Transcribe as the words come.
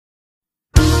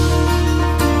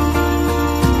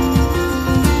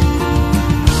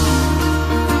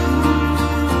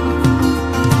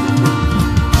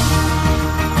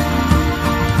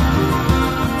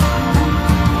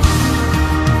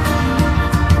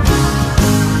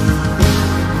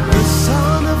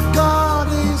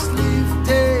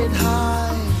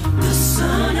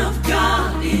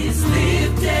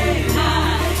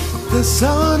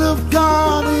Son of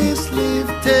God is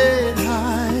lifted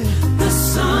high. The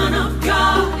Son of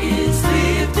God is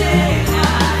lifted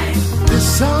high. The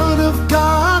Son of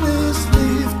God is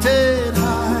lifted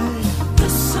high. The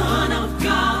Son of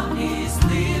God is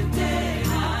lifted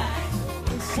high.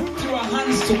 Put your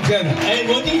hands together.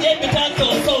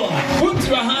 Put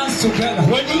your hands together.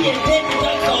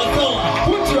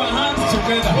 Put your hands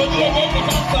together.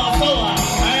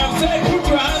 I am saying put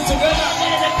your hands together.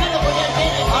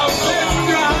 I'll say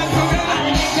put your hands together.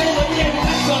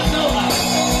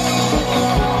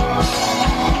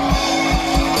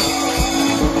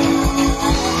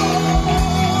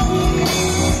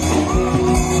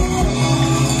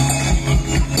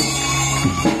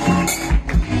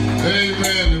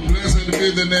 Amen. Blessed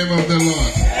be the name of the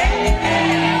Lord.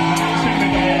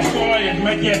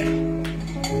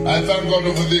 I thank God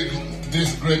for this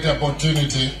great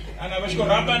opportunity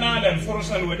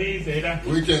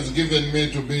which has given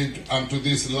me to be unto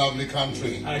this lovely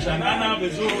country.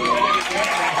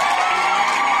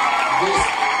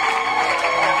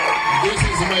 This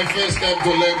is my first time to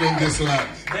live in this land.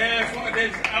 But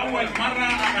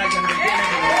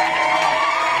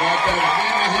I've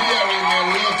been hearing a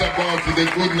lot about the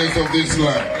goodness of this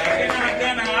land.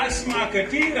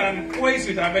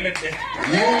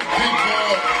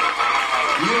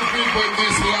 You people in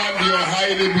this land, you are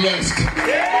highly blessed.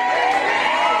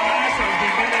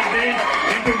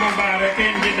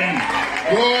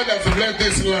 God has blessed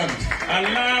this land.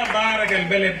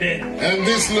 And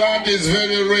this land is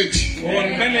very rich in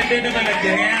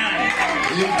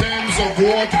terms of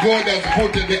what God has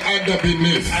put in the under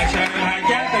beneath.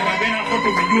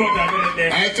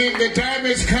 I think the time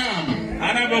has come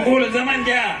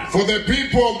for the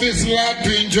people of this land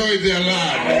to enjoy their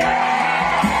land.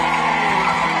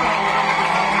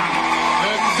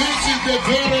 And this is the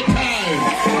very time.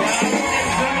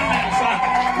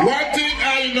 One thing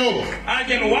I know,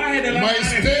 my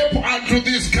step unto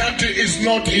this country is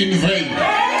not in vain.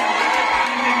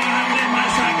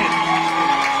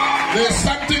 There's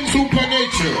something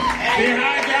supernatural,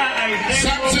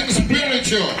 something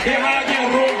spiritual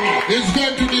is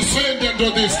going to descend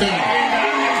into this town.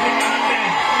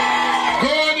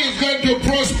 God is going to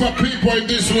prosper people in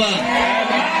this land.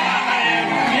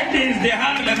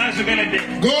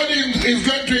 God is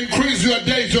going to increase your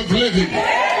days of living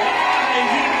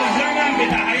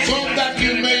so that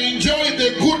you may enjoy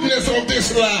the goodness of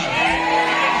this land.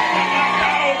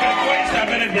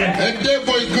 And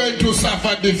devil is going to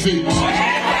suffer defeat.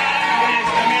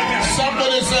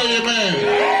 Somebody say amen.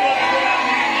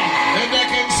 And I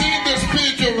can see in the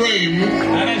spiritual realm,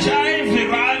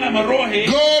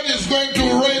 God is going to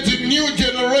raise a new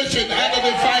generation under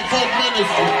the fivefold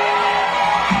ministry.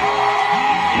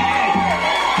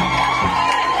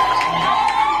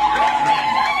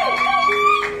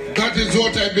 That is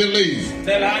what I believe.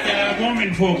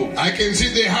 I can see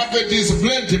the harvest is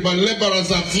plenty, but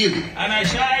laborers are few.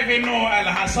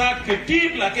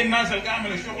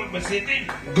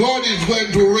 God is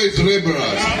going to raise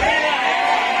laborers.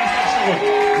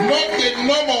 Not the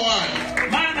normal one.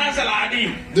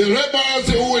 The laborers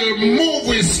who will move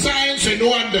with signs and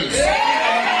wonders.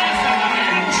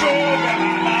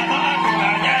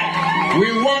 We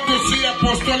want to see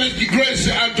apostolic grace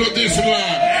unto this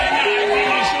land.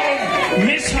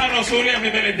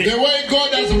 The way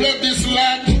God has blessed this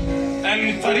land,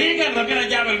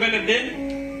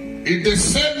 in the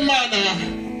same manner,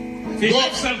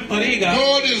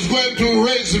 God is going to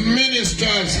raise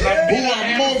ministers who are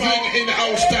moving in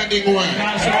outstanding way.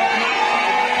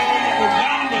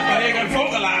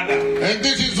 And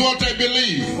this is what I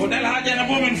believe.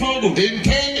 In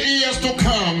 10 years to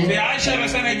come,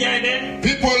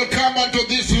 people will come unto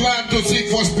this land to seek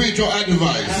for spiritual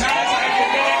advice.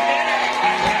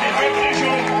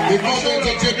 Because there's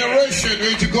a generation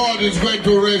which God is going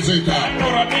to raise it up.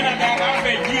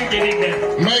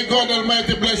 May God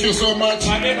Almighty bless you so much.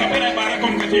 And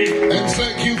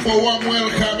thank you for warm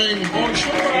welcoming.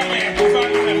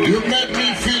 You made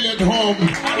me feel at home.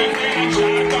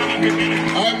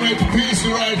 I'm at peace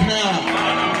right now.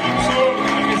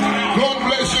 God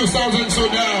bless you, Southern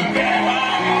Sudan.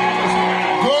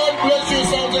 God bless you,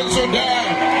 Southern Sudan.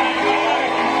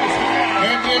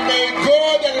 And may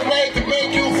God Almighty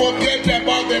make you forget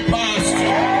about the past.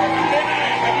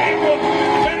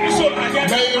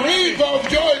 May river of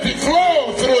joy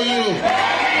flow through you.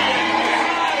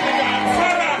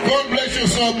 God bless you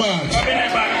so much.